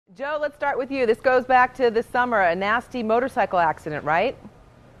Joe, let's start with you. This goes back to this summer, a nasty motorcycle accident, right?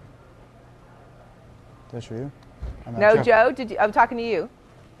 That's for you? No, sure. Joe, I'm talking to you.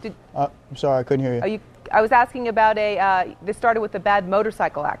 I'm sorry, I couldn't hear you. I was asking about this started with a bad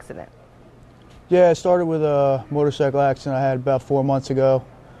motorcycle accident. Yeah, it started with a motorcycle accident I had about 4 months ago.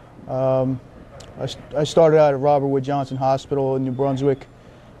 I started out at Robert Wood Johnson Hospital in New Brunswick,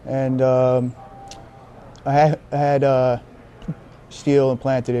 and I had steel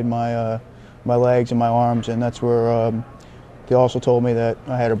implanted in my legs and my arms, and that's where they also told me that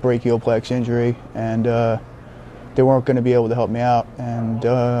I had a brachial plexus injury, and they weren't going to be able to help me out. And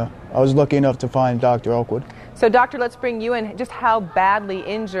I was lucky enough to find Dr. Elkwood. So, Doctor, let's bring you in. Just how badly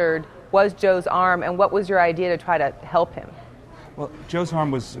injured was Joe's arm, and what was your idea to try to help him? Well, Joe's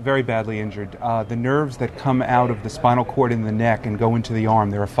arm was very badly injured. The nerves that come out of the spinal cord in the neck and go into the arm,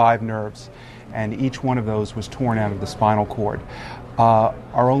 there are 5 nerves, and each one of those was torn out of the spinal cord.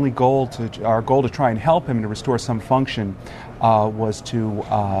 Our goal to try and help him to restore some function was to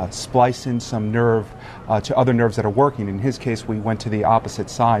splice in some nerve to other nerves that are working. In his case, we went to the opposite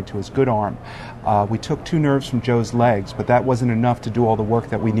side, to his good arm. We took 2 nerves from Joe's legs, but that wasn't enough to do all the work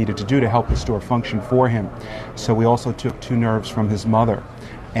that we needed to do to help restore function for him. So we also took 2 nerves from his mother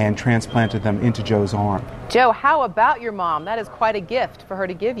and transplanted them into Joe's arm. Joe, how about your mom? That is quite a gift for her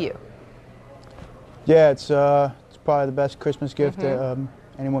to give you. Yeah, it's probably the best Christmas gift that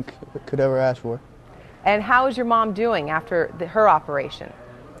anyone could ever ask for. And how is your mom doing after her operation?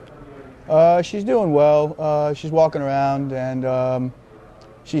 She's doing well. She's walking around, and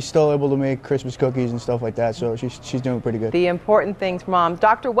she's still able to make Christmas cookies and stuff like that, so she's doing pretty good. The important things for moms.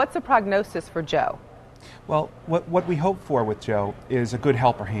 Doctor, what's the prognosis for Joe? Well, what we hope for with Joe is a good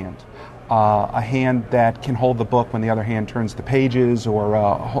helper hand. A hand that can hold the book when the other hand turns the pages, or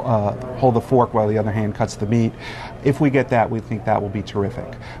hold the fork while the other hand cuts the meat. If we get that, we think that will be terrific.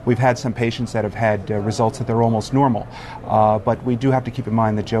 We've had some patients that have had results that they're almost normal, but we do have to keep in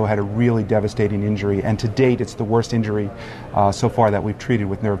mind that Joe had a really devastating injury, and to date it's the worst injury so far that we've treated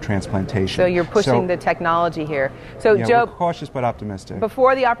with nerve transplantation. So you're pushing the technology here. So yeah, Joe, we're cautious but optimistic.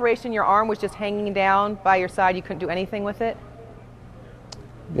 Before the operation, your arm was just hanging down by your side. You couldn't do anything with it?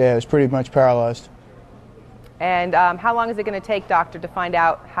 Yeah, it was pretty much paralyzed. And how long is it going to take, doctor, to find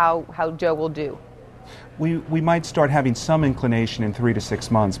out how Joe will do? We might start having some inclination in 3 to 6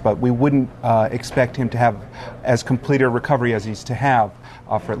 months, but we wouldn't expect him to have as complete a recovery as he's to have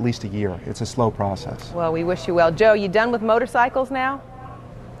for at least a year. It's a slow process. Well, we wish you well. Joe, you done with motorcycles now?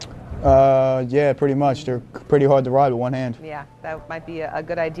 Yeah, pretty much. They're pretty hard to ride with one hand. Yeah, that might be a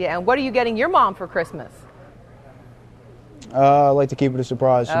good idea. And what are you getting your mom for Christmas? I like to keep it a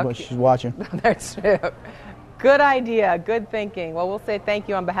surprise. Okay. She's watching. That's true. Good idea. Good thinking. Well, we'll say thank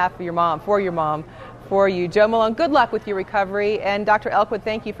you on behalf of your mom, for you. Joe Malone, good luck with your recovery. And Dr. Elkwood,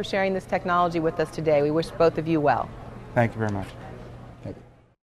 thank you for sharing this technology with us today. We wish both of you well. Thank you very much.